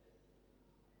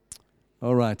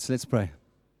All right, so let's pray.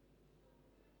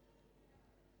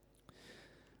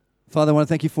 Father, I want to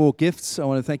thank you for gifts. I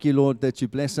want to thank you, Lord, that you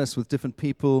bless us with different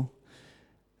people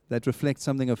that reflect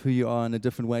something of who you are in a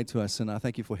different way to us. And I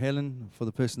thank you for Helen, for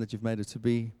the person that you've made her to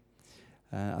be.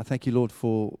 I thank you, Lord,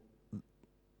 for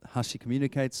how she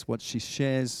communicates, what she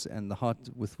shares, and the heart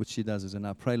with which she does it. And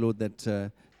I pray, Lord,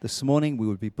 that this morning we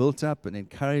would be built up and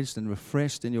encouraged and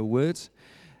refreshed in your words.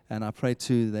 And I pray,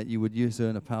 too, that you would use her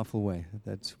in a powerful way,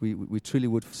 that we truly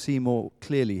would see more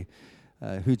clearly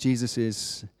who Jesus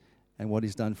is and what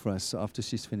he's done for us after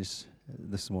she's finished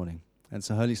this morning. And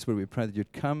so, Holy Spirit, we pray that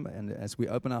you'd come, and as we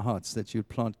open our hearts, that you'd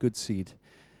plant good seed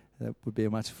that would bear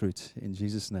much fruit. In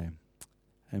Jesus' name,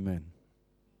 amen.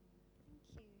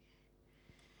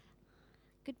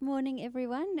 Good morning,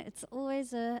 everyone. It's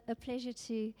always a pleasure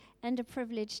and a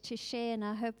privilege to share, and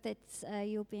I hope that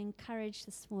you'll be encouraged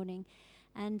this morning.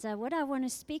 And what I want to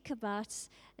speak about,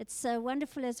 it's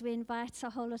wonderful as we invite a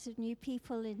whole lot of new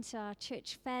people into our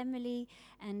church family,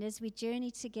 and as we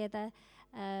journey together,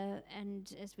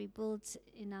 and as we build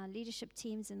in our leadership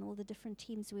teams and all the different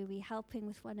teams where we're helping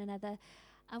with one another.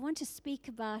 I want to speak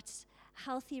about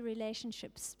healthy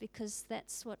relationships, because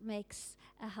that's what makes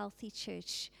a healthy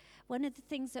church. One of the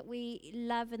things that we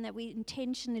love and that we're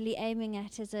intentionally aiming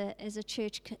at as a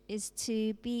church is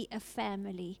to be a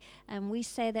family. We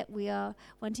say that we are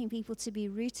wanting people to be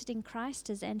rooted in Christ,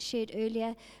 as Anne shared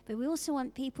earlier, but we also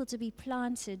want people to be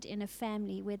planted in a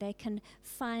family where they can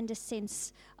find a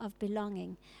sense of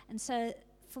belonging. And so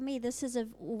for me, this is a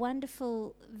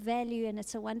wonderful value, and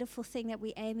it's a wonderful thing that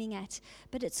we're aiming at.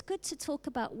 But it's good to talk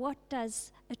about, what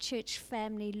does a church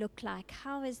family look like?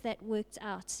 How has that worked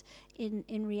out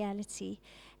in reality?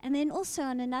 And then also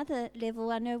on another level,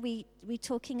 I know we're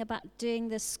talking about doing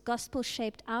this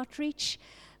gospel-shaped outreach,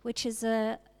 which is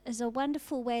a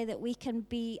wonderful way that we can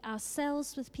be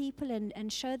ourselves with people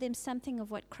and show them something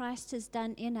of what Christ has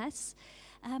done in us.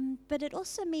 But it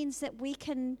also means that we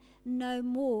can know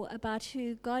more about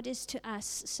who God is to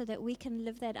us, so that we can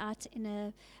live that out in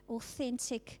an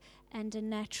authentic and a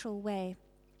natural way.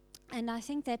 And I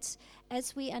think that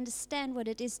as we understand what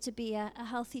it is to be a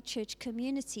healthy church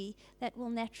community, that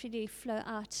will naturally flow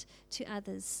out to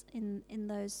others in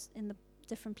the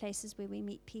different places where we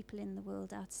meet people in the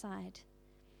world outside.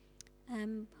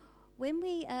 When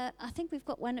we, I think we've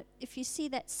got one. If you see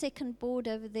that second board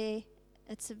over there,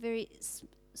 it's a very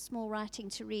small writing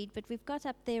to read, but we've got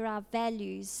up there our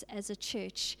values as a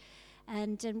church.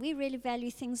 And we really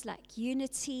value things like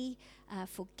unity,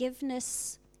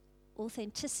 forgiveness,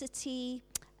 authenticity,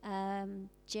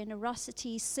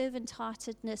 generosity,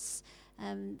 servant-heartedness,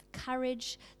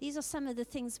 courage. These are some of the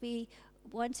things we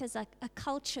want as a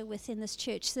culture within this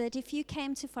church, so that if you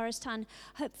came to Forest Town,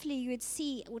 hopefully you would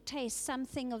see or taste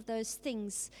something of those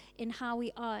things in how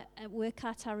we work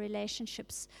out our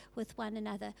relationships with one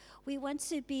another. We want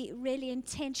to be really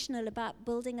intentional about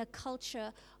building a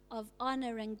culture of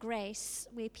honor and grace,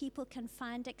 where people can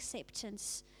find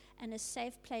acceptance and a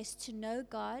safe place to know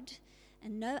God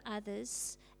and know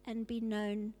others and be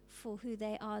known for who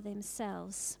they are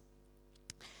themselves.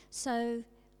 So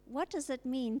what does it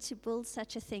mean to build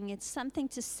such a thing? It's something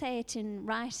to say it in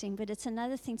writing, but it's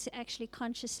another thing to actually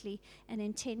consciously and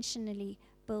intentionally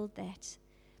build that.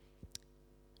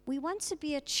 We want to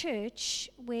be a church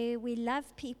where we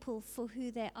love people for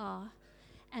who they are,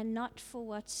 and not for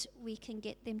what we can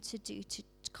get them to do, to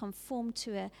conform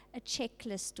to a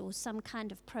checklist or some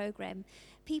kind of program.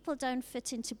 People don't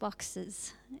fit into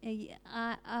boxes.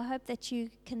 I hope that you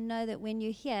can know that when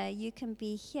you're here, you can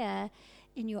be here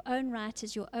in your own right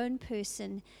as your own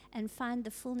person and find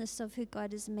the fullness of who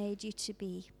God has made you to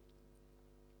be.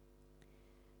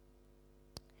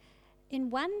 In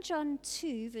 1 John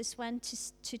 2, verse 1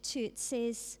 to 2, it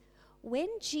says, "When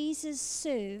Jesus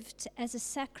served as a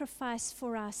sacrifice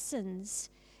for our sins,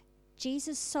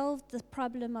 Jesus solved the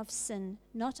problem of sin,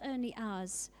 not only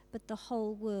ours, but the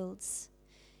whole world's."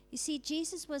 You see,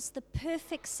 Jesus was the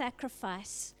perfect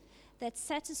sacrifice that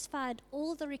satisfied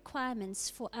all the requirements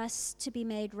for us to be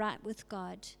made right with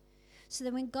God. So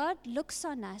that when God looks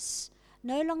on us,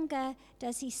 no longer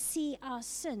does he see our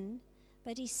sin,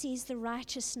 but he sees the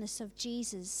righteousness of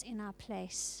Jesus in our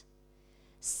place.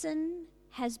 Sin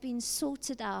has been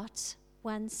sorted out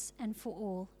once and for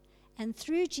all. And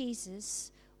through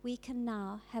Jesus, we can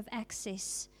now have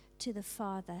access to the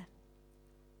Father.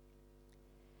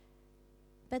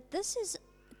 But this is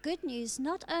good news,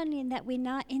 not only in that we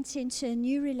now enter into a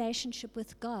new relationship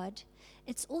with God,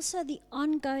 it's also the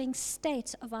ongoing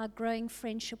state of our growing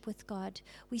friendship with God.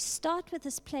 We start with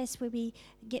this place where we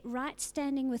get right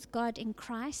standing with God in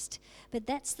Christ, but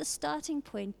that's the starting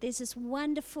point. There's this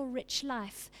wonderful, rich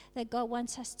life that God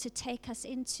wants us to take us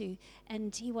into,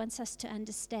 and He wants us to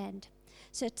understand.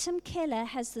 So Tim Keller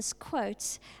has this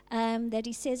quote that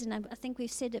he says, and I think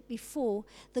we've said it before,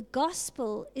 the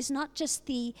gospel is not just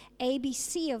the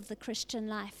ABC of the Christian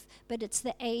life, but it's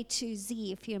the A to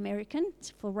Z, if you're American,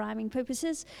 for rhyming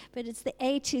purposes, but it's the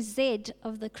A to Z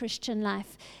of the Christian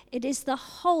life. It is the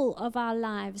whole of our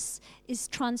lives is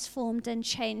transformed and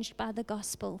changed by the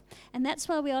gospel. And that's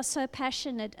why we are so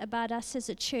passionate about us as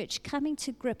a church coming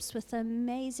to grips with the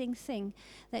amazing thing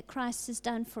that Christ has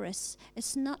done for us.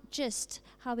 It's not just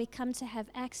how we come to have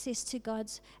access to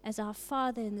God as our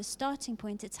Father in the starting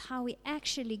point. It's how we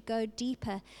actually go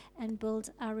deeper and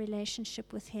build our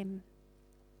relationship with Him.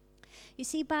 You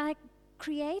see, by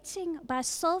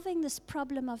solving this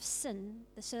problem of sin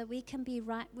so that we can be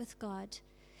right with God,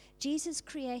 Jesus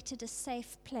created a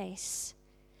safe place,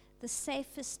 the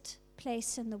safest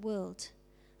place in the world,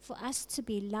 for us to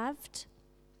be loved,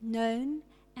 known,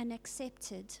 and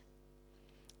accepted.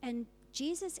 And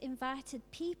Jesus invited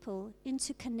people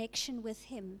into connection with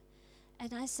Him.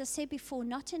 And as I said before,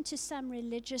 not into some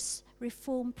religious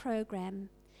reform program.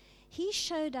 He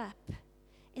showed up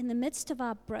in the midst of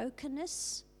our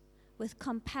brokenness with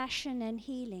compassion and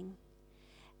healing.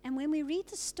 And when we read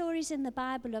the stories in the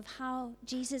Bible of how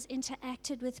Jesus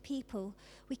interacted with people,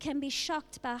 we can be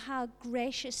shocked by how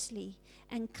graciously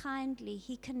and kindly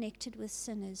He connected with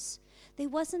sinners. There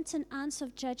wasn't an ounce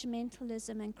of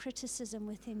judgmentalism and criticism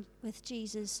with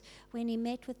Jesus when He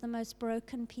met with the most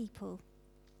broken people.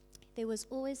 There was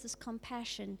always this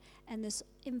compassion and this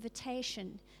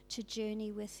invitation to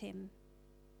journey with Him.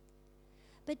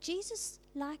 But Jesus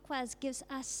likewise gives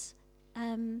us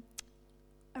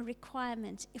a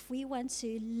requirement if we want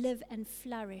to live and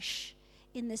flourish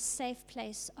in this safe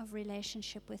place of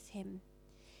relationship with Him.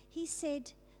 He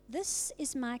said, "This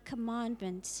is my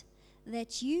commandment,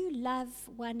 that you love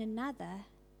one another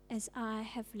as I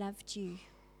have loved you."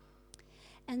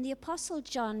 And the Apostle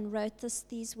John wrote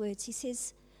these words. He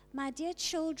says, "My dear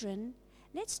children,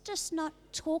 let's just not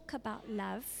talk about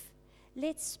love.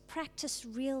 Let's practice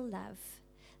real love.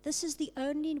 This is the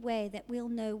only way that we'll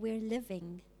know we're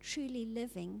living, truly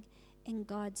living in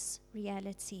God's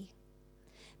reality."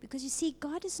 Because you see,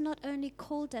 God has not only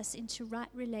called us into right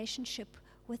relationship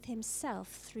with Himself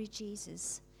through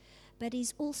Jesus, but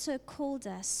He's also called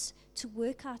us to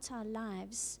work out our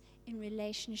lives in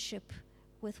relationship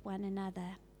with one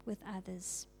another, with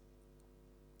others.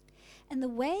 And the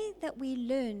way that we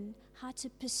learn how to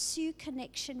pursue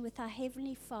connection with our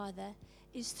Heavenly Father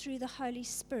is through the Holy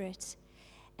Spirit.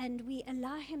 And we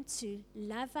allow Him to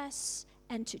love us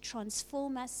and to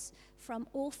transform us from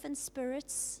orphan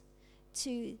spirits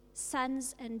to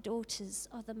sons and daughters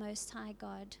of the Most High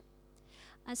God.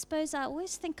 I suppose I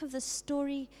always think of the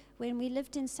story when we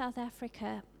lived in South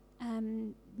Africa,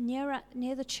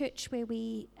 near the church where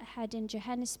we had in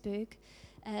Johannesburg.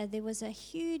 There was a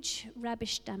huge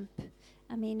rubbish dump.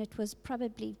 I mean, it was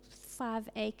probably 5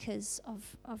 acres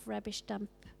of rubbish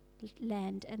dump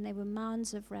land, and there were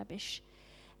mounds of rubbish.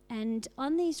 And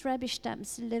on these rubbish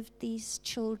dumps lived these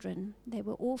children. They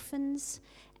were orphans,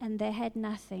 and they had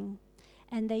nothing.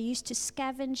 And they used to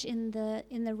scavenge in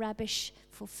the rubbish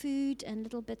for food and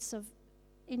little bits of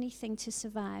anything to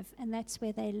survive. And that's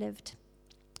where they lived.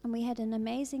 And we had an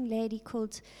amazing lady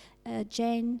called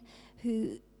Jane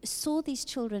who saw these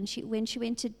children when she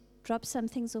went to drop some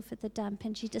things off at the dump,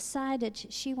 and she decided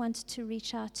she wanted to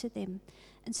reach out to them.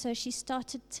 And so she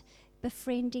started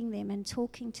befriending them and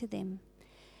talking to them.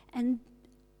 And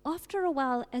after a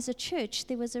while, as a church,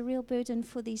 there was a real burden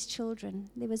for these children.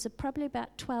 There was probably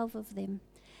about 12 of them.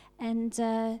 And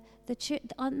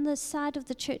on the side of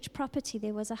the church property,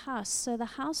 there was a house. So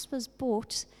the house was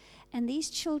bought, and these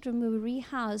children were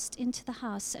rehoused into the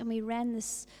house. And we ran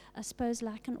this, I suppose,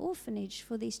 like an orphanage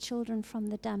for these children from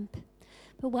the dump.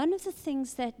 But one of the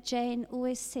things that Jane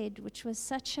always said, which was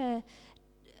such I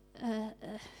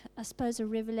suppose, a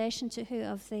revelation to her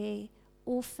of their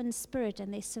orphan spirit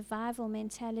and their survival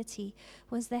mentality,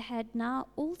 was they had now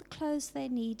all the clothes they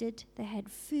needed, they had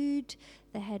food,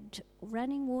 they had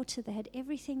running water, they had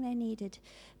everything they needed.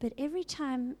 But every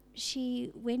time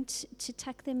she went to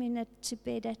tuck them in to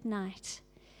bed at night,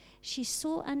 she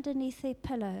saw underneath their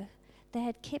pillow they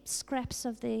had kept scraps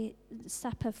of their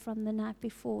supper from the night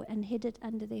before and hid it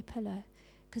under their pillow,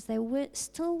 because they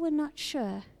were not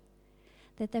sure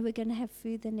that they were going to have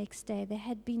food the next day.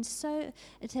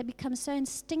 It had become so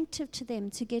instinctive to them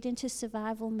to get into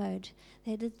survival mode.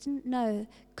 They didn't know,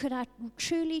 could I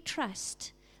truly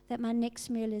trust that my next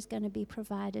meal is going to be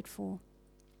provided for?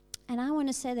 And I want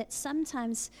to say that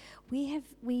sometimes we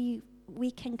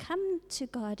can come to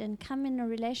God and come in a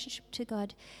relationship to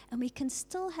God, and we can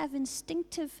still have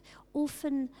instinctive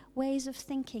orphan ways of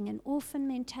thinking, an orphan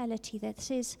mentality that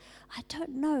says, I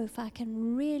don't know if I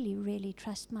can really, really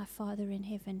trust my Father in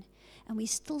heaven. And we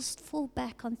still fall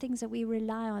back on things that we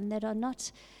rely on that are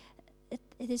not,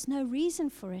 there's no reason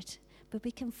for it, but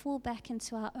we can fall back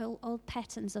into our old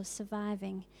patterns of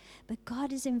surviving. But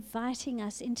God is inviting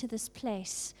us into this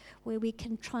place where we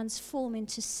can transform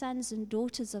into sons and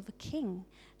daughters of a king.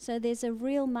 So there's a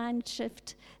real mind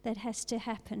shift that has to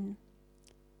happen.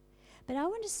 But I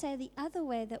want to say the other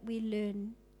way that we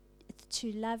learn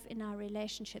to love in our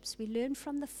relationships, we learn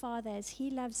from the Father as He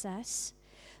loves us,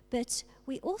 but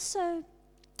we also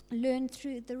learn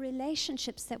through the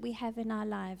relationships that we have in our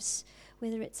lives,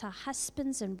 whether it's our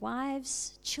husbands and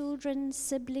wives, children,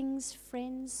 siblings,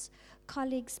 friends,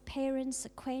 colleagues, parents,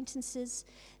 acquaintances.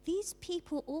 These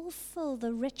people all fill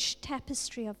the rich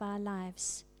tapestry of our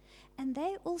lives. And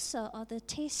they also are the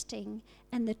testing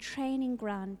and the training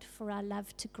ground for our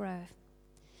love to grow.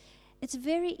 It's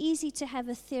very easy to have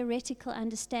a theoretical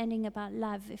understanding about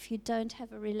love if you don't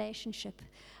have a relationship.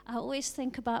 I always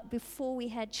think about before we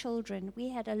had children. We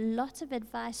had a lot of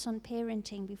advice on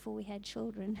parenting before we had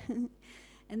children.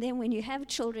 And then when you have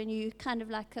children, you kind of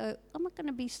like, I'm not going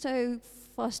to be so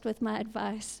fast with my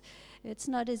advice. It's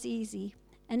not as easy.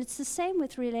 And it's the same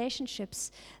with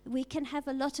relationships. We can have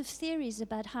a lot of theories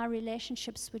about how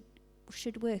relationships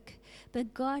should work.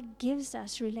 But God gives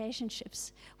us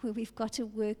relationships where we've got to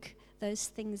work those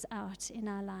things out in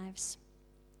our lives.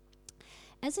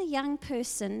 As a young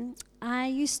person, I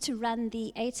used to run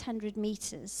the 800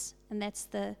 meters, and that's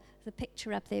the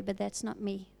picture up there, but that's not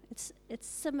me. It's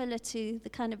similar to the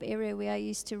kind of area where I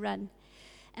used to run.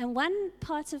 And one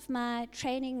part of my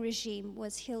training regime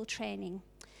was hill training.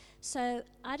 So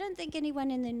I don't think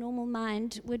anyone in their normal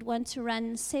mind would want to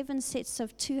run 7 sets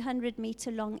of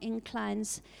 200-meter long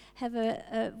inclines.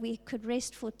 We could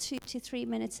rest for 2 to 3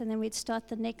 minutes, and then we'd start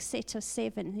the next set of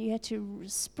 7. You had to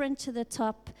sprint to the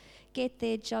top, get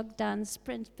there, jog down,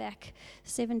 sprint back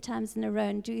 7 times in a row,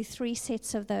 and do 3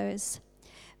 sets of those.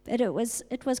 But it was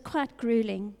quite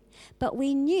grueling. But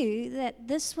we knew that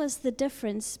this was the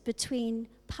difference between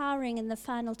powering in the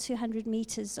final 200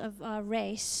 meters of our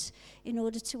race in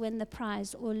order to win the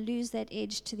prize or lose that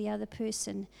edge to the other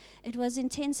person. It was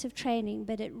intensive training,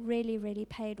 but it really, really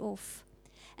paid off.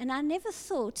 And I never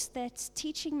thought that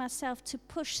teaching myself to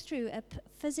push through a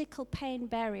physical pain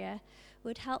barrier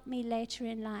would help me later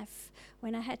in life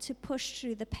when I had to push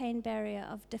through the pain barrier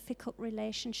of difficult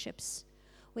relationships,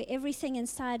 where everything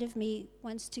inside of me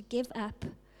wants to give up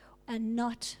and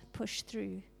not push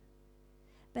through.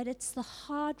 But it's the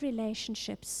hard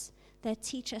relationships that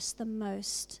teach us the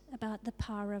most about the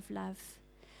power of love,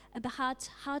 about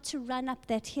how to run up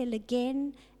that hill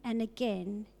again and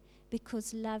again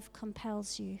because love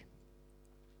compels you.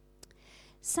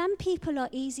 Some people are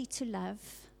easy to love,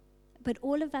 but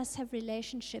all of us have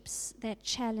relationships that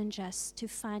challenge us to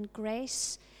find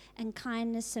grace and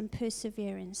kindness and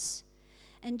perseverance.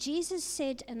 And Jesus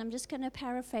said, and I'm just going to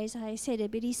paraphrase how he said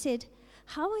it, but he said,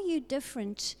 how are you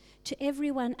different to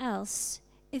everyone else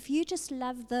if you just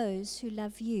love those who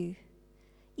love you?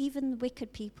 Even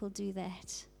wicked people do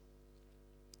that.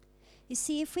 You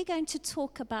see, if we're going to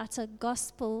talk about a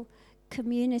gospel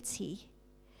community,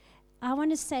 I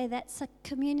want to say that's a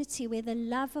community where the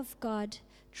love of God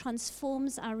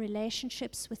transforms our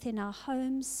relationships within our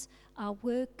homes, our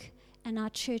work, and our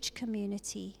church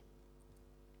community.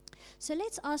 So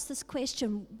let's ask this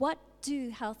question: what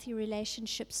do healthy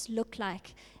relationships look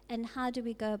like, and how do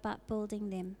we go about building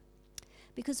them?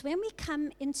 Because when we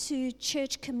come into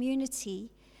church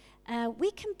community, we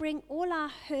can bring all our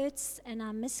hurts and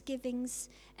our misgivings,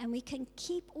 and we can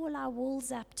keep all our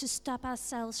walls up to stop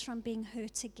ourselves from being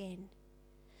hurt again.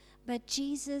 But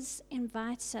Jesus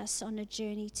invites us on a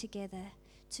journey together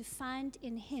to find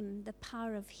in Him the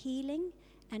power of healing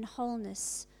and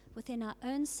wholeness within our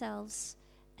own selves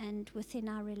and within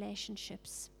our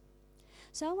relationships.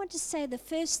 So I want to say the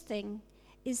first thing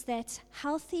is that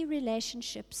healthy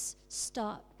relationships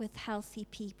start with healthy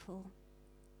people.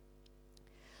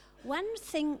 One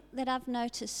thing that I've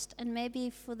noticed, and maybe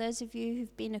for those of you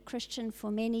who've been a Christian for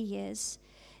many years,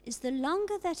 is the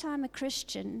longer that I'm a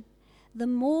Christian, the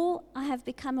more I have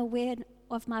become aware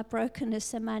of my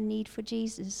brokenness and my need for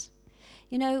Jesus.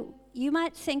 You know, you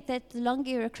might think that the longer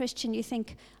you're a Christian, you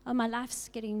think, oh, my life's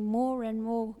getting more and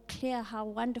more clear how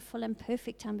wonderful and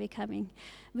perfect I'm becoming.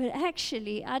 But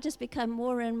actually, I just become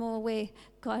more and more aware,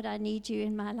 God, I need you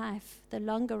in my life, the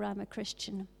longer I'm a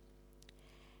Christian.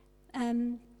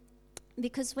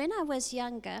 Because when I was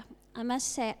younger, I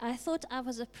must say, I thought I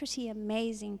was a pretty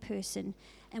amazing person,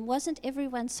 and wasn't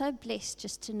everyone so blessed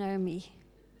just to know me?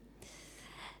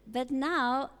 But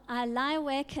now I lie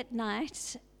awake at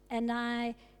night and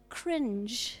I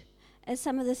cringe at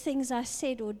some of the things I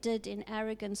said or did in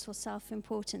arrogance or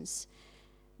self-importance.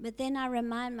 But then I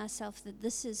remind myself that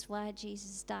this is why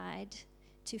Jesus died,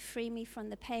 to free me from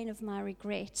the pain of my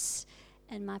regrets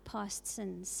and my past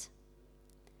sins.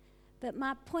 But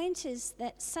my point is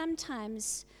that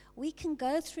sometimes we can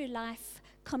go through life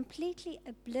completely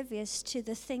oblivious to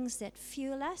the things that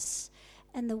fuel us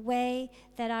and the way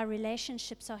that our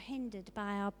relationships are hindered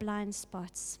by our blind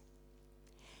spots.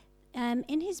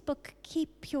 In his book,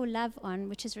 Keep Your Love On,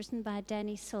 which is written by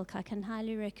Danny Silk, I can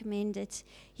highly recommend it.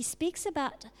 He speaks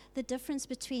about the difference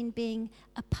between being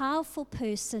a powerful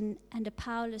person and a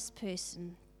powerless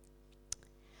person.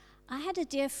 I had a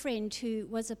dear friend who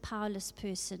was a powerless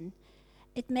person.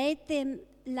 It made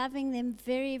loving them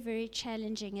very, very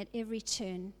challenging at every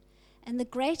turn. And the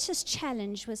greatest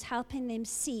challenge was helping them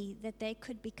see that they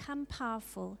could become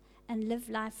powerful and live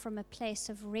life from a place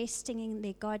of resting in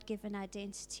their God-given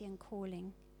identity and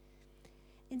calling.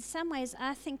 In some ways,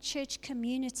 I think church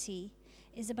community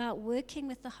is about working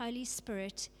with the Holy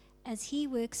Spirit as He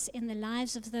works in the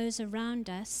lives of those around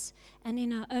us and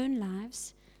in our own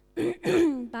lives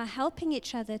by helping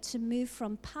each other to move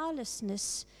from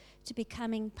powerlessness to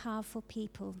becoming powerful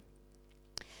people.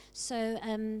 So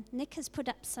Nick has put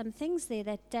up some things there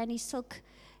that Danny Silk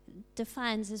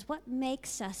defines as what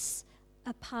makes us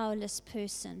a powerless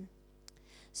person.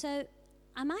 So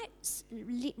I might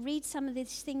read some of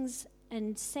these things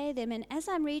and say them, and as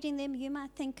I'm reading them, you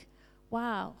might think,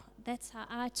 wow, that's how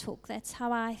I talk, that's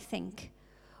how I think.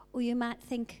 Or you might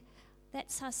think,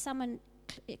 that's how someone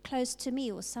close to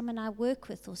me or someone I work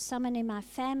with or someone in my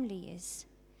family is.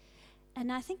 And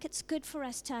I think it's good for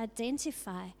us to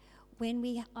identify when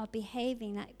we are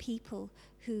behaving like people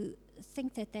who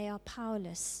think that they are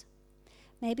powerless.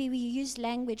 Maybe we use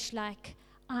language like,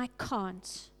 I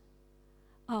can't.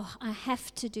 Oh, I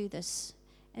have to do this,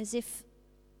 as if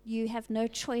you have no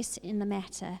choice in the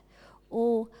matter.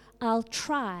 Or I'll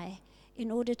try in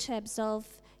order to absolve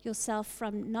yourself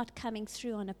from not coming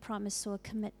through on a promise or a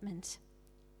commitment.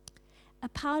 A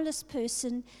powerless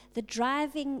person, the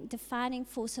driving, defining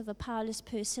force of a powerless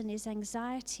person is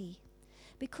anxiety.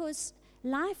 Because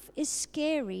life is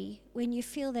scary when you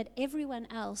feel that everyone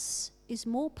else is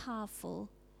more powerful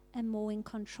and more in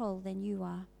control than you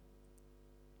are.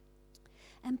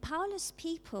 And powerless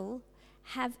people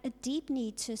have a deep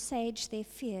need to assuage their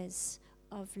fears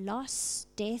of loss,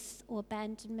 death, or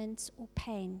abandonment, or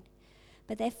pain.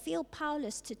 But they feel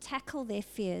powerless to tackle their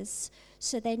fears,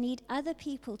 so they need other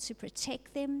people to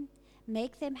protect them,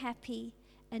 make them happy,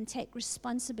 and take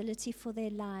responsibility for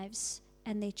their lives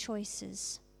and their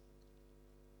choices.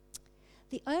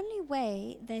 The only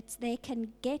way that they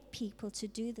can get people to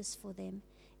do this for them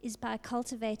is by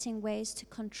cultivating ways to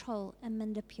control and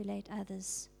manipulate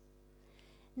others.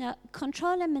 Now,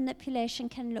 control and manipulation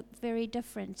can look very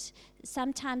different.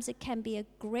 Sometimes it can be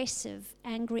aggressive,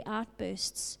 angry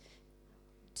outbursts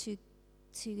to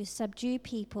subdue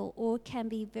people, or it can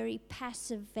be very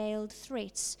passive, veiled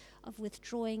threats of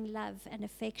withdrawing love and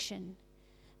affection.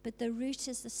 But the root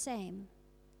is the same.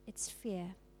 It's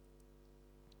fear.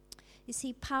 You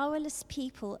see, powerless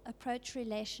people approach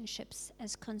relationships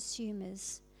as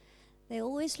consumers. They're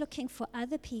always looking for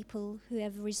other people who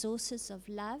have resources of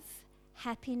love,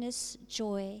 happiness,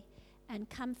 joy, and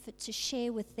comfort to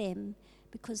share with them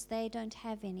because they don't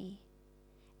have any.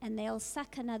 And they'll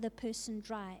suck another person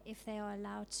dry if they are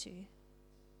allowed to.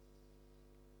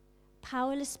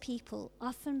 Powerless people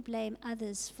often blame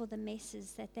others for the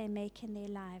messes that they make in their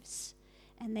lives,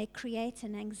 and they create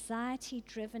an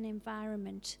anxiety-driven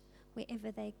environment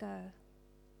wherever they go.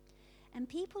 And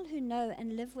people who know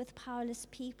and live with powerless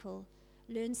people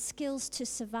learn skills to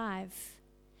survive,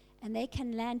 and they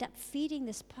can land up feeding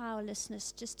this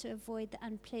powerlessness just to avoid the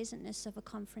unpleasantness of a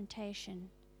confrontation.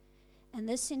 And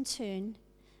this in turn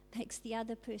makes the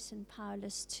other person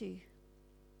powerless too.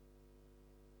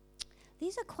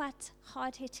 These are quite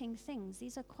hard-hitting things.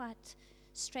 These are quite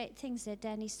straight things that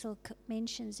Danny Silk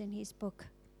mentions in his book.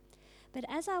 But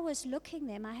as I was looking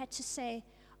them, I had to say,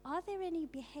 are there any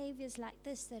behaviors like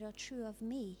this that are true of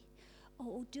me?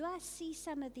 Or do I see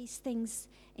some of these things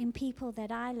in people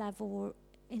that I love or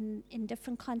in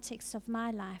different contexts of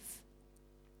my life?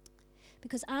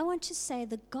 because I want to say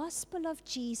the gospel of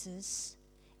Jesus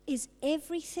is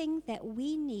everything that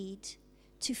we need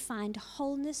to find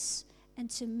wholeness and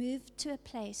to move to a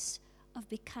place of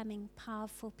becoming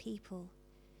powerful people.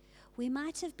 We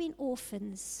might have been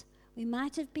orphans, we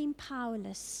might have been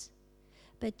powerless,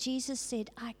 but Jesus said,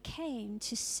 I came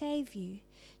to save you,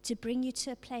 to bring you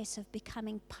to a place of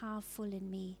becoming powerful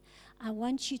in me. I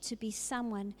want you to be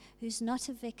someone who's not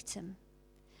a victim.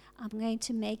 I'm going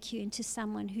to make you into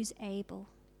someone who's able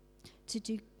to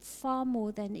do far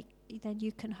more than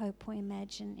you can hope or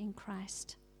imagine in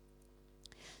Christ.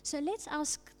 So let's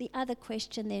ask the other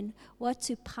question then, what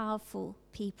do powerful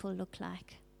people look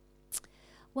like?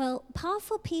 Well,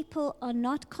 powerful people are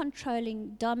not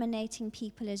controlling, dominating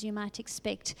people as you might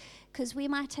expect, because we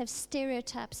might have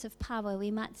stereotypes of power.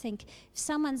 We might think if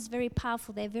someone's very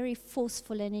powerful, they're very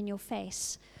forceful and in your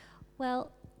face.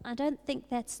 Well, I don't think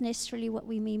that's necessarily what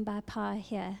we mean by power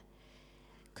here,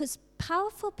 because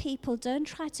powerful people don't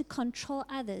try to control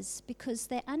others because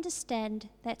they understand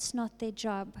that's not their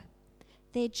job.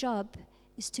 Their job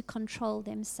is to control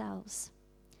themselves.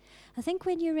 I think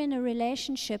when you're in a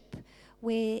relationship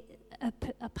where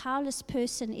a powerless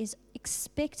person is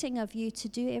expecting of you to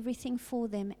do everything for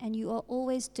them and you are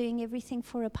always doing everything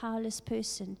for a powerless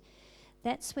person,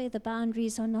 that's where the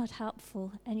boundaries are not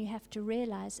helpful, and you have to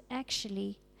realize,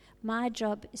 actually, my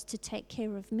job is to take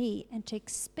care of me and to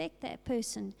expect that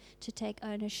person to take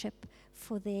ownership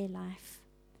for their life.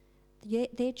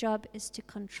 Their job is to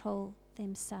control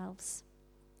themselves.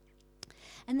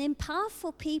 And then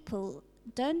powerful people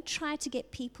don't try to get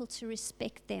people to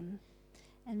respect them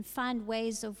and find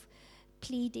ways of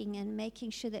pleading and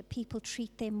making sure that people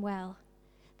treat them well.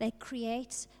 They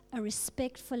create a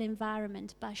respectful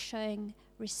environment by showing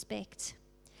respect.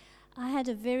 I had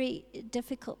a very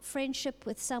difficult friendship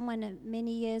with someone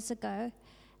many years ago,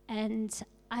 and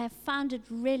I have found it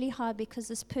really hard because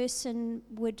this person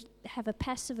would have a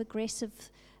passive-aggressive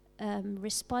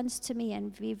response to me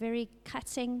and be very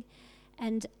cutting.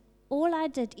 And all I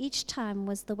did each time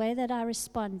was the way that I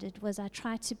responded was I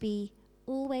tried to be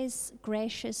always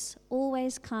gracious,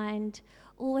 always kind,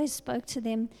 always spoke to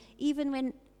them. Even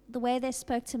when the way they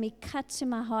spoke to me cut to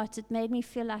my heart, it made me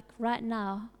feel like right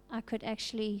now I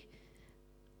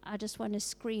just want to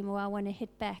scream or I want to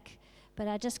hit back. But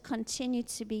I just continued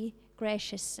to be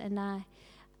gracious, and I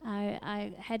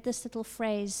had this little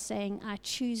phrase saying, I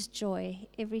choose joy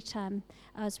every time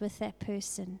I was with that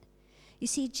person. You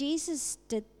see, Jesus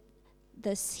did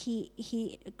this.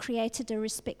 He created a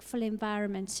respectful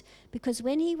environment because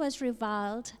when he was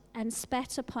reviled and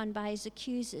spat upon by his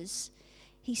accusers,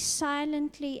 his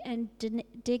silent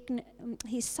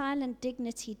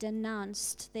dignity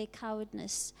denounced their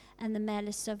cowardness and the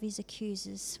malice of his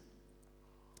accusers.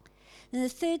 And the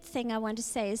third thing I want to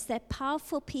say is that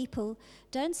powerful people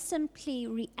don't simply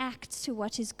react to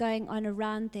what is going on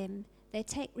around them. They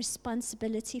take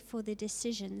responsibility for their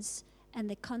decisions and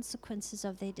the consequences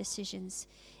of their decisions,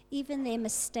 even their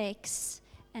mistakes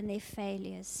and their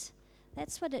failures.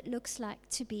 That's what it looks like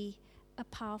to be a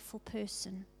powerful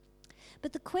person.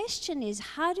 But the question is,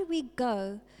 how do we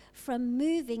go from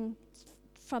moving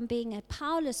from being a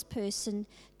powerless person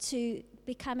to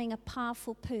becoming a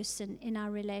powerful person in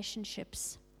our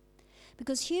relationships?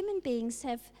 Because human beings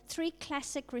have three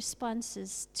classic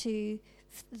responses to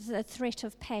the threat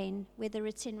of pain, whether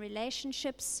it's in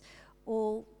relationships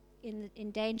or in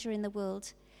danger in the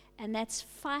world, and that's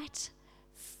fight,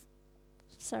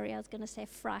 flight,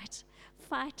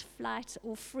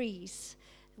 or freeze.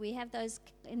 We have those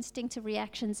instinctive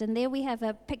reactions, and there we have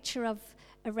a picture of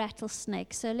a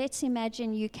rattlesnake. So let's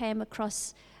imagine you came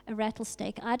across a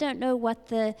rattlesnake. I don't know what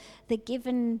the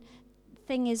given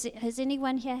thing is. Has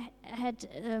anyone here had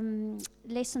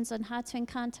lessons on how to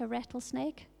encounter a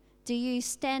rattlesnake? Do you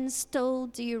stand still?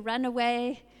 Do you run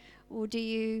away? Or do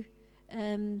you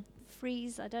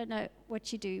freeze? I don't know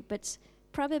what you do, but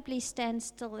probably stand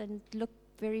still and look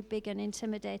very big and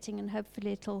intimidating, and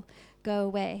hopefully it'll go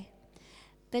away.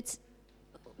 But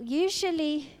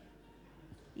usually,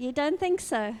 you don't think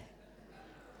so?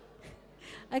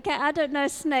 Okay, I don't know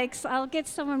snakes. I'll get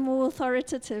someone more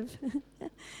authoritative.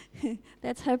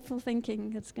 That's hopeful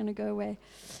thinking. It's going to go away.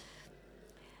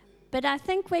 But I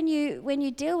think when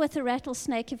you deal with a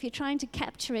rattlesnake, if you're trying to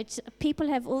capture it, people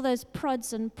have all those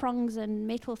prods and prongs and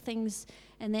metal things,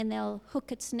 and then they'll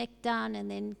hook its neck down and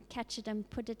then catch it and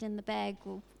put it in the bag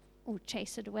or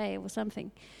chase it away or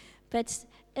something. But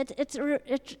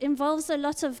it involves a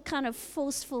lot of kind of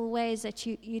forceful ways that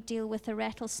you deal with a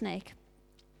rattlesnake.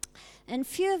 And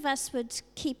few of us would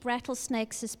keep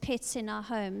rattlesnakes as pets in our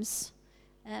homes.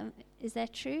 Is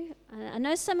that true? I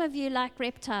know some of you like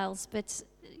reptiles, but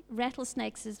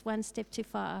rattlesnakes is one step too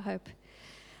far, I hope.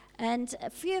 And a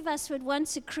few of us would want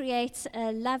to create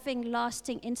a loving,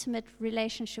 lasting, intimate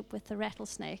relationship with the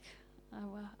rattlesnake.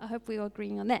 I hope we're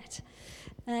agreeing on that.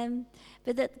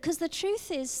 Because the truth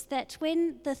is that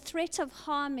when the threat of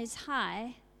harm is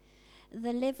high,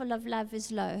 the level of love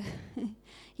is low.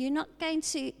 You're not going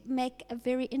to make a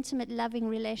very intimate, loving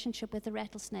relationship with a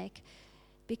rattlesnake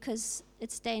because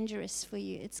it's dangerous for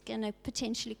you. It's going to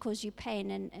potentially cause you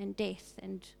pain and death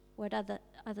and what other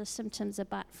symptoms a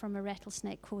bite from a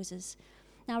rattlesnake causes.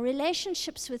 Now,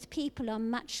 relationships with people are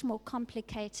much more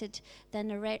complicated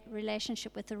than a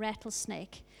relationship with a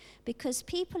rattlesnake because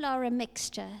people are a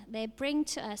mixture. They bring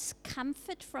to us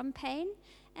comfort from pain,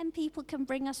 and people can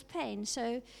bring us pain.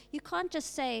 So you can't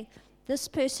just say, this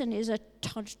person is a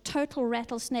total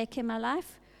rattlesnake in my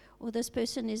life, or this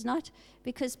person is not,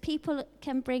 because people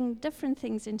can bring different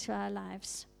things into our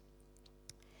lives.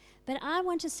 But I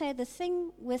want to say the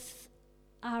thing with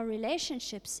our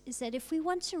relationships is that if we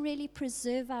want to really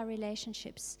preserve our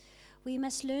relationships, we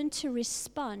must learn to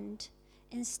respond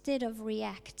instead of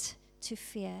react to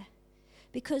fear.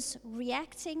 Because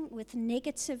reacting with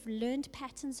negative learned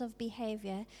patterns of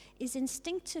behavior is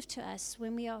instinctive to us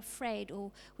when we are afraid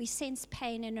or we sense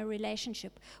pain in a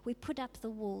relationship. We put up the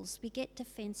walls, we get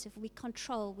defensive, we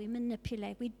control, we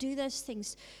manipulate, we do those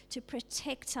things to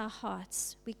protect our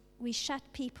hearts. We shut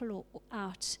people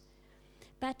out.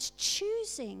 But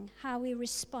choosing how we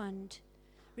respond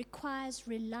requires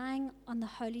relying on the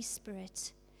Holy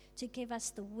Spirit to give us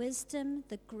the wisdom,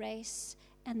 the grace,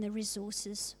 and the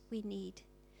resources we need.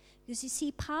 Because you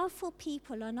see, powerful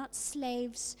people are not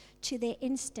slaves to their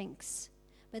instincts,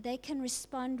 but they can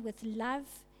respond with love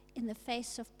in the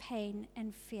face of pain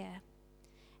and fear.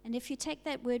 And if you take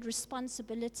that word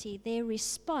responsibility, their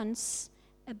response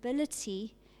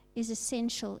ability is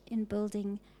essential in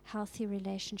building healthy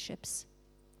relationships.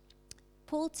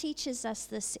 Paul teaches us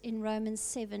this in Romans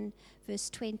 7, verse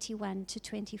 21 to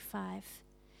 25.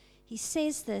 He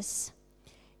says this.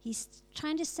 He's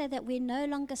trying to say that we're no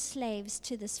longer slaves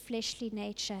to this fleshly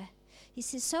nature. He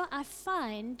says, so I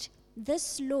find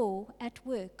this law at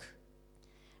work.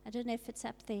 I don't know if it's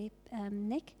up there,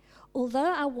 Nick.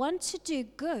 Although I want to do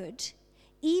good,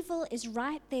 evil is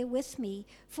right there with me.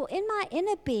 For in my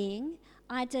inner being,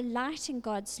 I delight in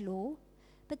God's law.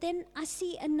 But then I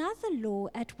see another law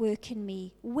at work in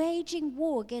me, waging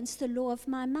war against the law of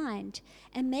my mind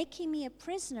and making me a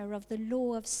prisoner of the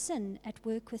law of sin at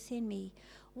work within me.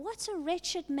 What a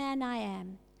wretched man I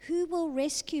am. Who will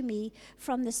rescue me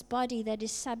from this body that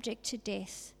is subject to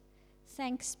death?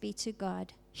 Thanks be to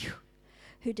God,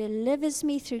 who delivers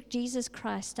me through Jesus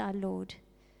Christ our Lord.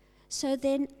 So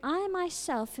then I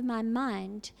myself in my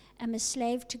mind am a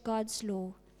slave to God's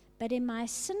law, but in my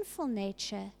sinful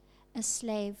nature a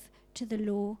slave to the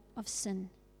law of sin.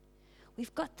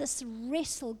 We've got this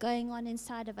wrestle going on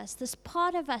inside of us, this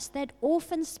part of us, that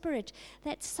orphan spirit,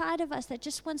 that side of us that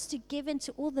just wants to give in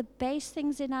to all the base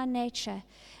things in our nature.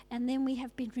 And then we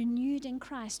have been renewed in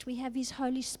Christ. We have His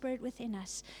Holy Spirit within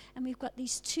us. And we've got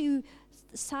these two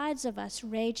sides of us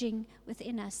raging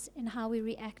within us in how we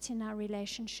react in our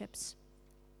relationships.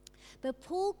 But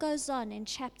Paul goes on in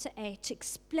chapter 8 to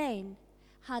explain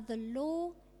how the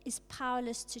law is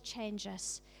powerless to change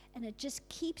us, and it just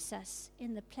keeps us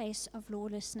in the place of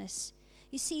lawlessness.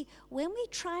 You see, when we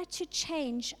try to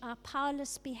change our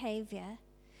powerless behavior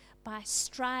by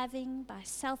striving, by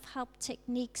self-help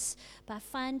techniques, by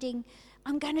finding,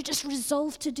 I'm going to just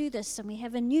resolve to do this, and we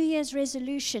have a New Year's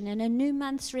resolution and a new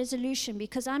month's resolution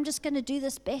because I'm just going to do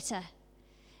this better,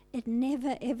 it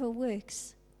never ever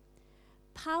works.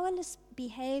 Powerless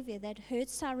behavior that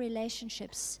hurts our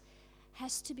relationships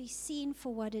has to be seen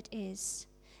for what it is.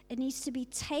 It needs to be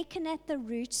taken at the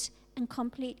root and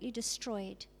completely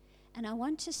destroyed. And I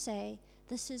want to say,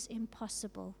 this is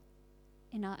impossible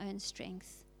in our own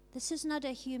strength. This is not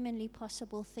a humanly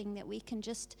possible thing that we can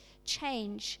just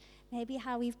change. Maybe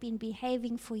how we've been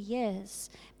behaving for years.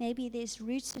 Maybe there's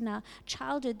roots in our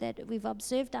childhood that we've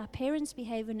observed our parents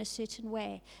behave in a certain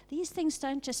way. These things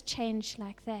don't just change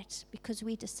like that because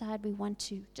we decide we want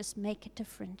to just make it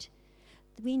different.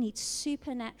 We need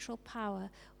supernatural power.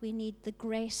 We need the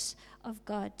grace of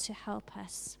God to help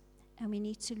us. And we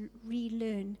need to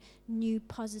relearn new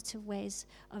positive ways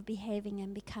of behaving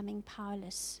and becoming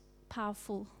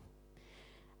powerful.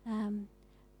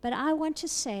 But I want to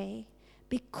say,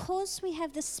 because we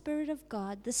have the Spirit of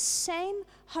God, the same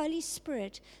Holy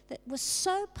Spirit that was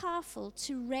so powerful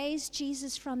to raise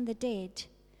Jesus from the dead,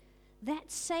 that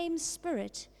same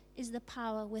Spirit is the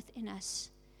power within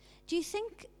us. Do you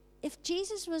think if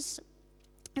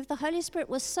the Holy Spirit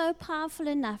was so powerful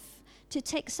enough to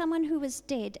take someone who was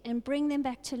dead and bring them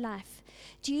back to life,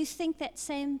 do you think that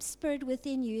same Spirit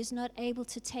within you is not able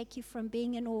to take you from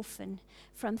being an orphan,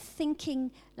 from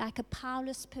thinking like a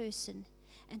powerless person,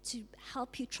 and to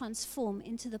help you transform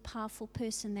into the powerful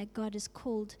person that God has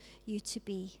called you to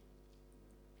be?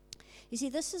 You see,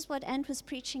 this is what Ant was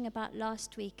preaching about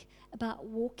last week, about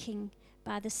walking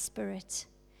by the Spirit.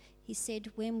 He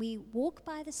said, when we walk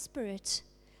by the Spirit,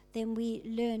 then we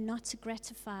learn not to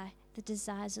gratify the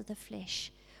desires of the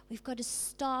flesh. We've got to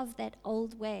starve that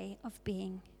old way of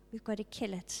being. We've got to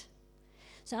kill it.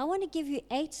 So I want to give you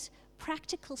 8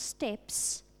 practical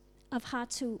steps of how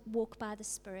to walk by the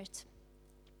Spirit.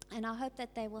 And I hope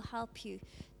that they will help you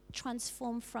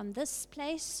transform from this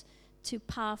place to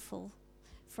powerful,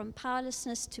 from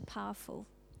powerlessness to powerful.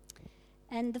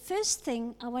 And the first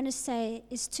thing I want to say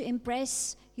is to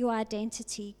embrace your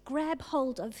identity. Grab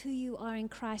hold of who you are in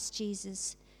Christ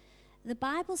Jesus. The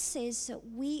Bible says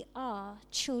that we are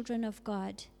children of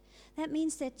God. That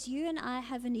means that you and I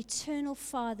have an eternal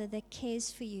Father that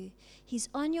cares for you. He's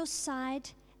on your side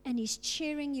and He's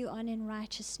cheering you on in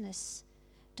righteousness.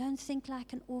 Don't think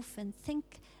like an orphan.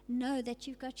 Know that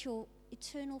you've got your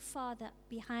eternal Father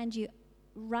behind you,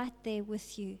 right there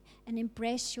with you, and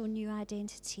embrace your new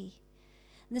identity.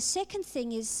 And the second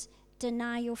thing is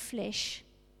deny your flesh.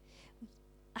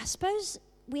 I suppose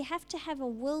we have to have a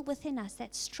will within us,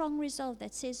 that strong resolve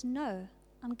that says no.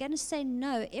 I'm going to say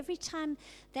no. Every time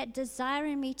that desire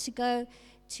in me to go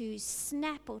to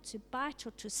snap or to bite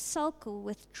or to sulk or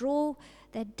withdraw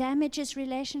that damages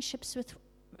relationships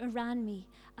around me,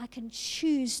 I can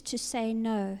choose to say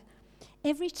no.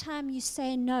 Every time you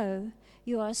say no,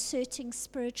 you are asserting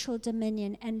spiritual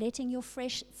dominion and letting your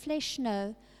flesh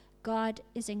know God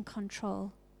is in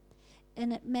control.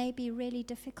 And it may be really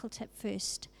difficult at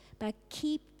first, but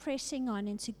keep pressing on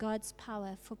into God's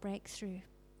power for breakthrough.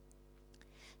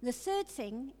 The third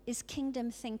thing is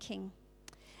kingdom thinking.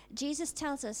 Jesus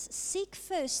tells us, seek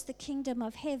first the kingdom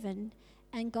of heaven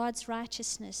and God's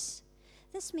righteousness.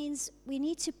 This means we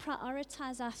need to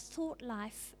prioritize our thought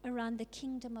life around the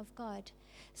kingdom of God.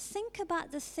 Think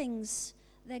about the things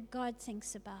that God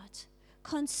thinks about.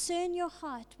 Concern your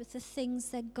heart with the things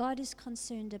that God is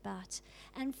concerned about,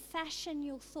 and fashion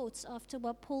your thoughts after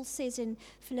what Paul says in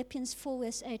Philippians 4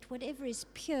 verse 8, whatever is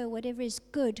pure, whatever is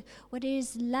good, whatever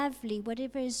is lovely,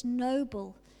 whatever is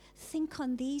noble, think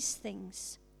on these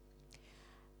things.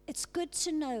 It's good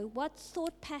to know what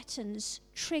thought patterns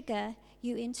trigger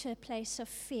you into a place of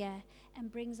fear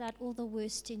and brings out all the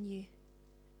worst in you.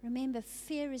 Remember,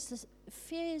 fear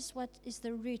is what is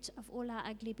the root of all our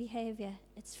ugly behavior.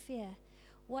 It's fear.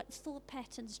 What thought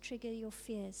patterns trigger your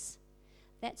fears?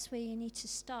 That's where you need to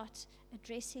start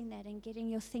addressing that and getting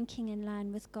your thinking in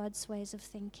line with God's ways of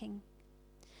thinking.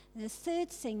 The third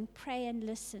thing, pray and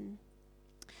listen.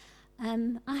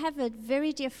 I have a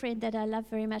very dear friend that I love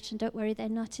very much, and don't worry, they're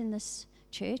not in this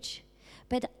church.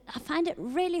 But I find it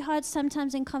really hard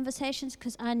sometimes in conversations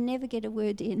because I never get a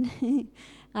word in.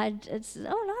 It's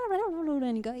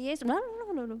and go, yes,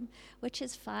 which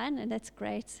is fine, and that's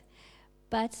great.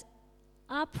 But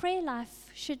our prayer life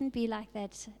shouldn't be like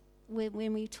that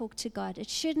when we talk to God. It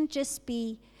shouldn't just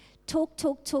be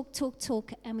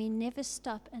talk, and we never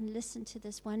stop and listen to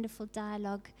this wonderful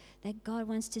dialogue that God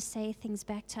wants to say things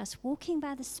back to us. Walking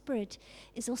by the Spirit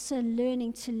is also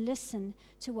learning to listen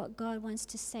to what God wants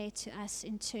to say to us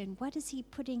in turn. What is He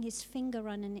putting His finger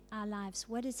on in our lives?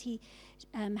 What is He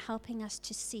helping us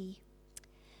to see?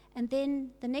 And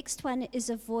then the next one is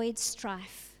avoid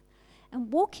strife.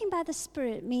 And walking by the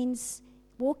Spirit means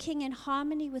walking in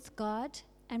harmony with God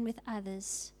and with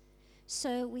others.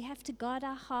 So we have to guard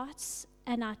our hearts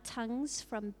and our tongues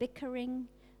from bickering,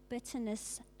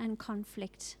 bitterness, and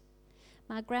conflict.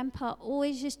 My grandpa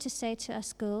always used to say to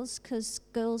us girls, because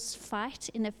girls fight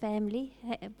in a family,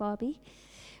 Barbie,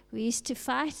 we used to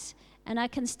fight, and I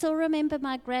can still remember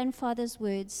my grandfather's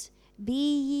words,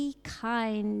 "Be ye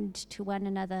kind to one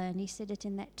another," and he said it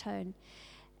in that tone.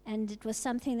 And it was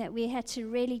something that we had to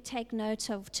really take note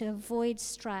of to avoid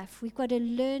strife. We've got to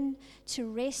learn to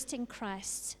rest in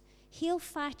Christ. He'll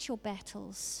fight your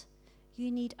battles.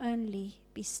 You need only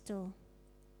be still.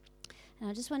 And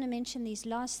I just want to mention these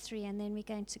last 3, and then we're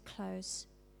going to close.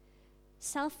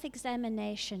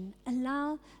 Self-examination.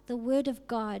 Allow the Word of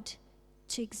God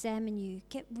to examine you.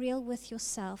 Get real with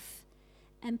yourself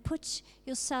and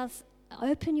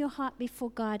open your heart before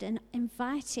God and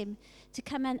invite Him to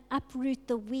come and uproot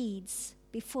the weeds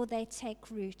before they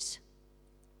take root.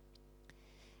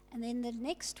 And then the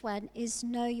next one is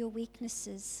know your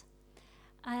weaknesses.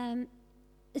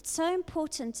 It's so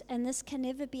important, and this can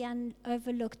never be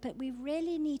overlooked, but we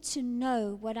really need to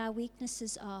know what our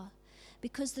weaknesses are.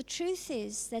 Because the truth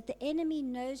is that the enemy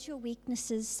knows your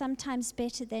weaknesses sometimes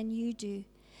better than you do.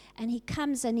 And he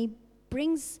comes and he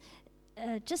brings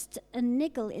just a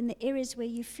niggle in the areas where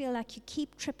you feel like you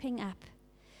keep tripping up.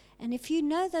 And if you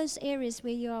know those areas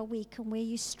where you are weak and where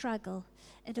you struggle,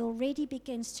 it already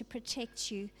begins to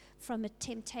protect you from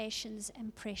temptations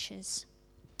and pressures.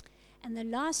 And the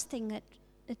last thing that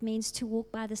it means to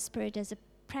walk by the Spirit as a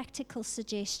practical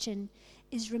suggestion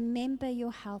is remember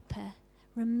your helper.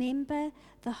 Remember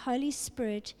the Holy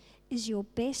Spirit is your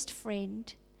best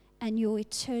friend and your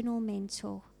eternal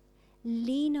mentor.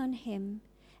 Lean on him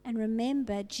and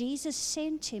remember Jesus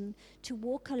sent him to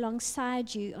walk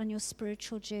alongside you on your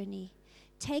spiritual journey.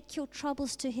 Take your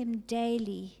troubles to him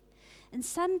daily. And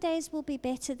some days will be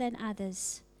better than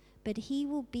others, but he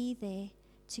will be there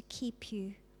to keep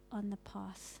you on the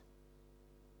path.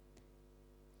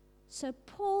 So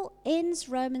Paul ends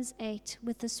Romans 8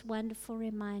 with this wonderful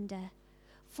reminder.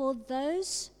 For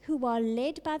those who are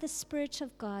led by the Spirit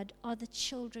of God are the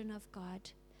children of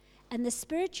God. And the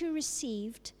Spirit you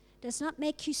received does not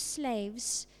make you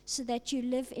slaves so that you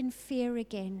live in fear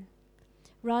again.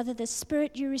 Rather, the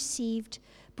Spirit you received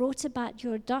brought about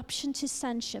your adoption to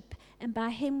sonship, and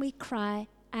by him we cry,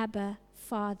 Abba,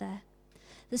 Father.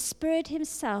 The Spirit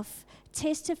himself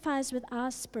testifies with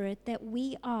our spirit that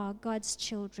we are God's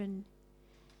children.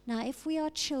 Now, if we are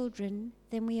children,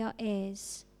 then we are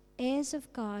heirs, heirs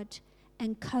of God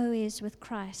and co-heirs with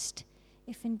Christ,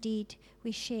 if indeed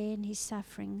we share in his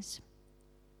sufferings.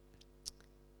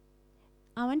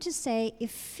 I want to say,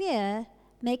 if fear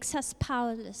makes us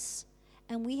powerless,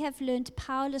 and we have learned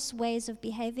powerless ways of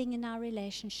behaving in our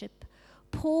relationship,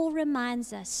 Paul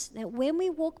reminds us that when we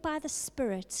walk by the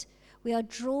Spirit, we are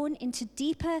drawn into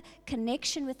deeper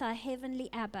connection with our heavenly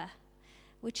Abba,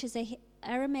 which is an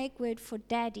Aramaic word for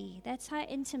daddy. That's how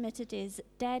intimate it is,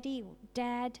 daddy,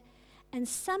 dad. And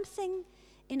something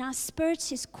in our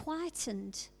spirit is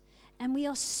quietened, and we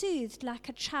are soothed like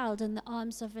a child in the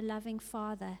arms of a loving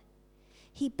father.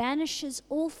 He banishes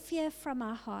all fear from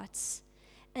our hearts,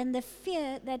 and the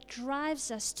fear that drives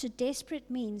us to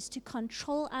desperate means to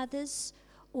control others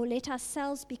or let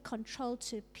ourselves be controlled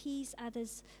to appease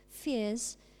others'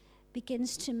 fears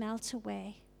begins to melt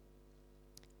away.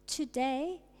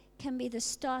 Today can be the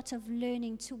start of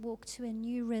learning to walk to a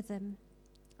new rhythm,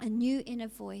 a new inner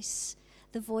voice,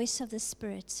 the voice of the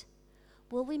Spirit.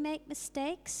 Will we make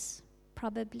mistakes?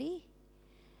 Probably.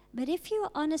 But if you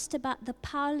are honest about the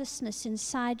powerlessness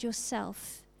inside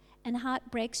yourself and how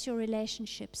it breaks your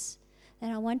relationships,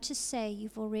 then I want to say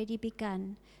you've already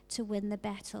begun to win the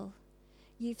battle.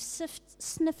 You've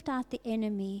sniffed out the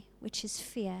enemy, which is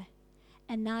fear,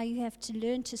 and now you have to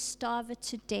learn to starve it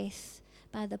to death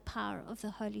by the power of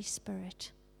the Holy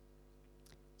Spirit.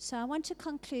 So I want to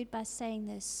conclude by saying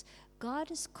this. God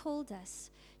has called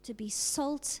us to be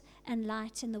salt and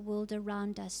light in the world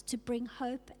around us, to bring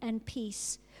hope and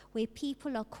peace where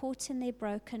people are caught in their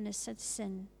brokenness and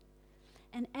sin.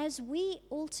 And as we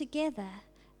all together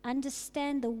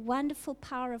understand the wonderful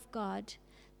power of God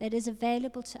that is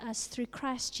available to us through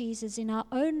Christ Jesus in our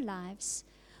own lives,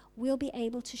 we'll be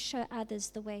able to show others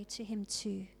the way to him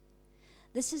too.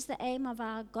 This is the aim of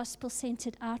our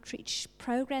gospel-centered outreach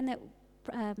program, that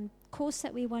course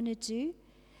that we want to do.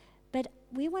 But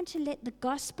we want to let the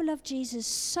gospel of Jesus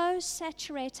so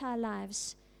saturate our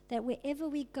lives that wherever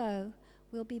we go,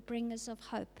 we'll be bringers of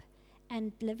hope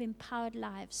and live empowered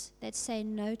lives that say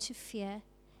no to fear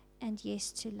and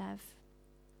yes to love.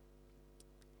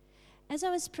 As I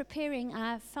was preparing,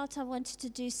 I felt I wanted to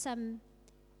do some,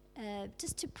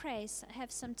 just to pray, so I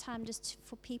have some time just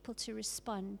for people to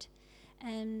respond,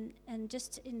 and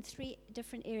just in 3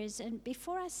 different areas. And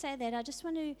before I say that, I just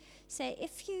want to say,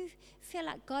 if you feel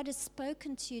like God has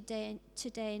spoken to you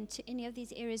today into any of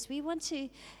these areas, we want to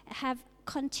have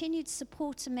continued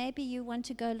support, and maybe you want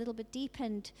to go a little bit deep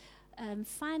and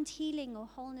find healing or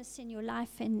wholeness in your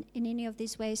life in any of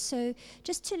these ways. So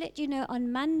just to let you know, on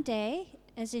Monday,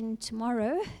 as in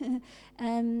tomorrow,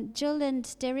 Jill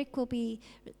and Derek will be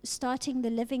starting the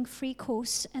Living Free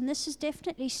course, and this is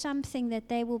definitely something that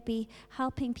they will be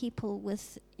helping people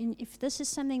with. If this is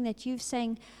something that you're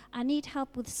saying, I need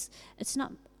help with, it's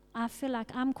not, I feel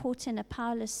like I'm caught in a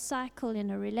powerless cycle in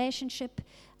a relationship,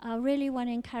 I really want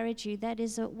to encourage you. That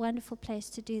is a wonderful place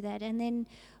to do that. And then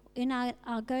in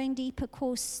our Going Deeper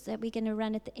course that we're going to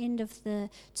run at the end of the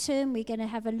term, we're going to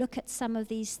have a look at some of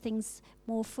these things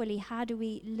more fully. How do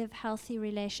we live healthy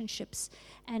relationships?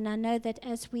 And I know that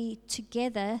as we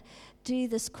together do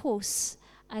this course,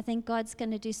 I think God's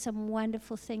going to do some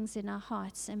wonderful things in our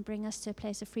hearts and bring us to a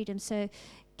place of freedom. So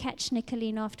catch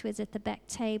Nicolene afterwards at the back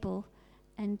table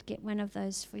and get one of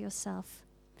those for yourself.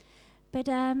 But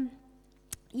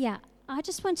yeah, I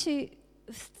just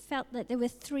felt that there were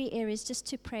 3 areas just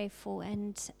to pray for.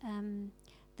 And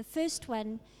the first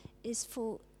one is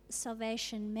for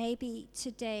salvation. Maybe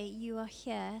today you are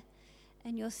here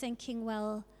and you're thinking,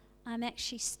 well, I'm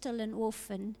actually still an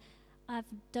orphan. I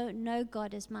don't know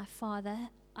God as my Father.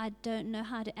 I don't know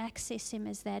how to access Him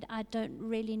as that. I don't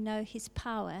really know His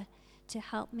power to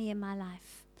help me in my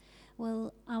life.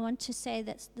 Well, I want to say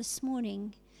that this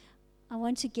morning, I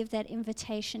want to give that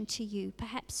invitation to you.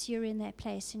 Perhaps you're in that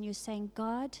place and you're saying,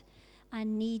 God, I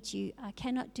need you. I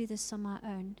cannot do this on my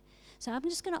own. So I'm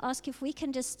just going to ask if we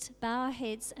can just bow our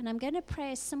heads, and I'm going to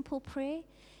pray a simple prayer.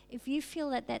 If you feel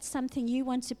that that's something you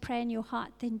want to pray in your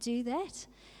heart, then do that.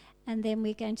 And then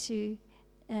we're going to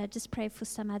just pray for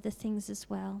some other things as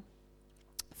well.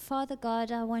 Father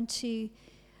God, I want to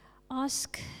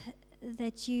ask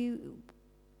that you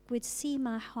would see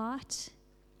my heart.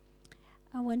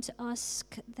 I want to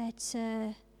ask that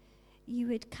you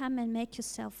would come and make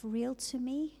yourself real to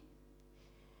me.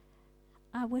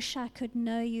 I wish I could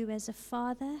know you as a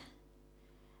father.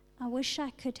 I wish I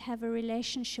could have a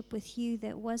relationship with you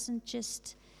that wasn't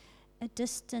just a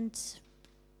distant,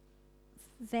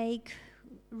 vague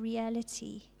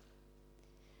reality.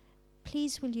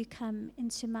 Please will you come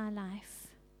into my life.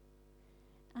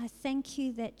 I thank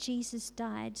you that Jesus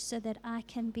died so that I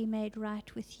can be made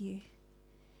right with you.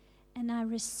 And I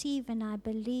receive and I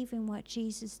believe in what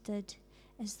Jesus did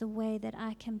as the way that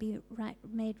I can be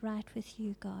made right with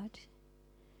you, God.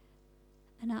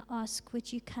 And I ask,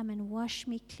 would you come and wash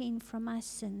me clean from my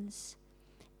sins?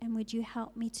 And would you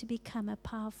help me to become a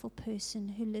powerful person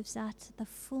who lives out the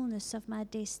fullness of my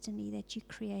destiny that you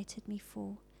created me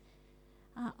for?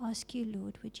 I ask you,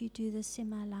 Lord, would you do this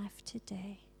in my life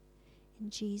today?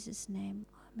 In Jesus' name,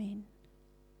 amen.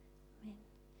 Amen.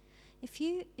 If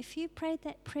you prayed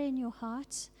that prayer in your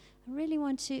heart, I really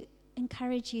want to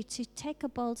encourage you to take a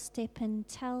bold step and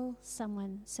tell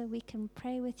someone so we can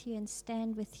pray with you and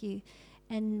stand with you,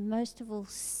 and most of all,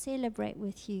 celebrate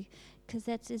with you, because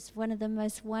that is one of the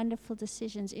most wonderful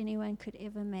decisions anyone could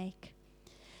ever make.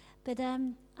 But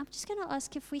I'm just going to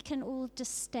ask if we can all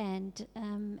just stand,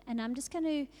 and I'm just going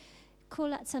to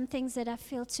call out some things that I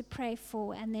feel to pray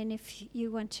for, and then if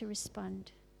you want to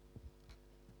respond.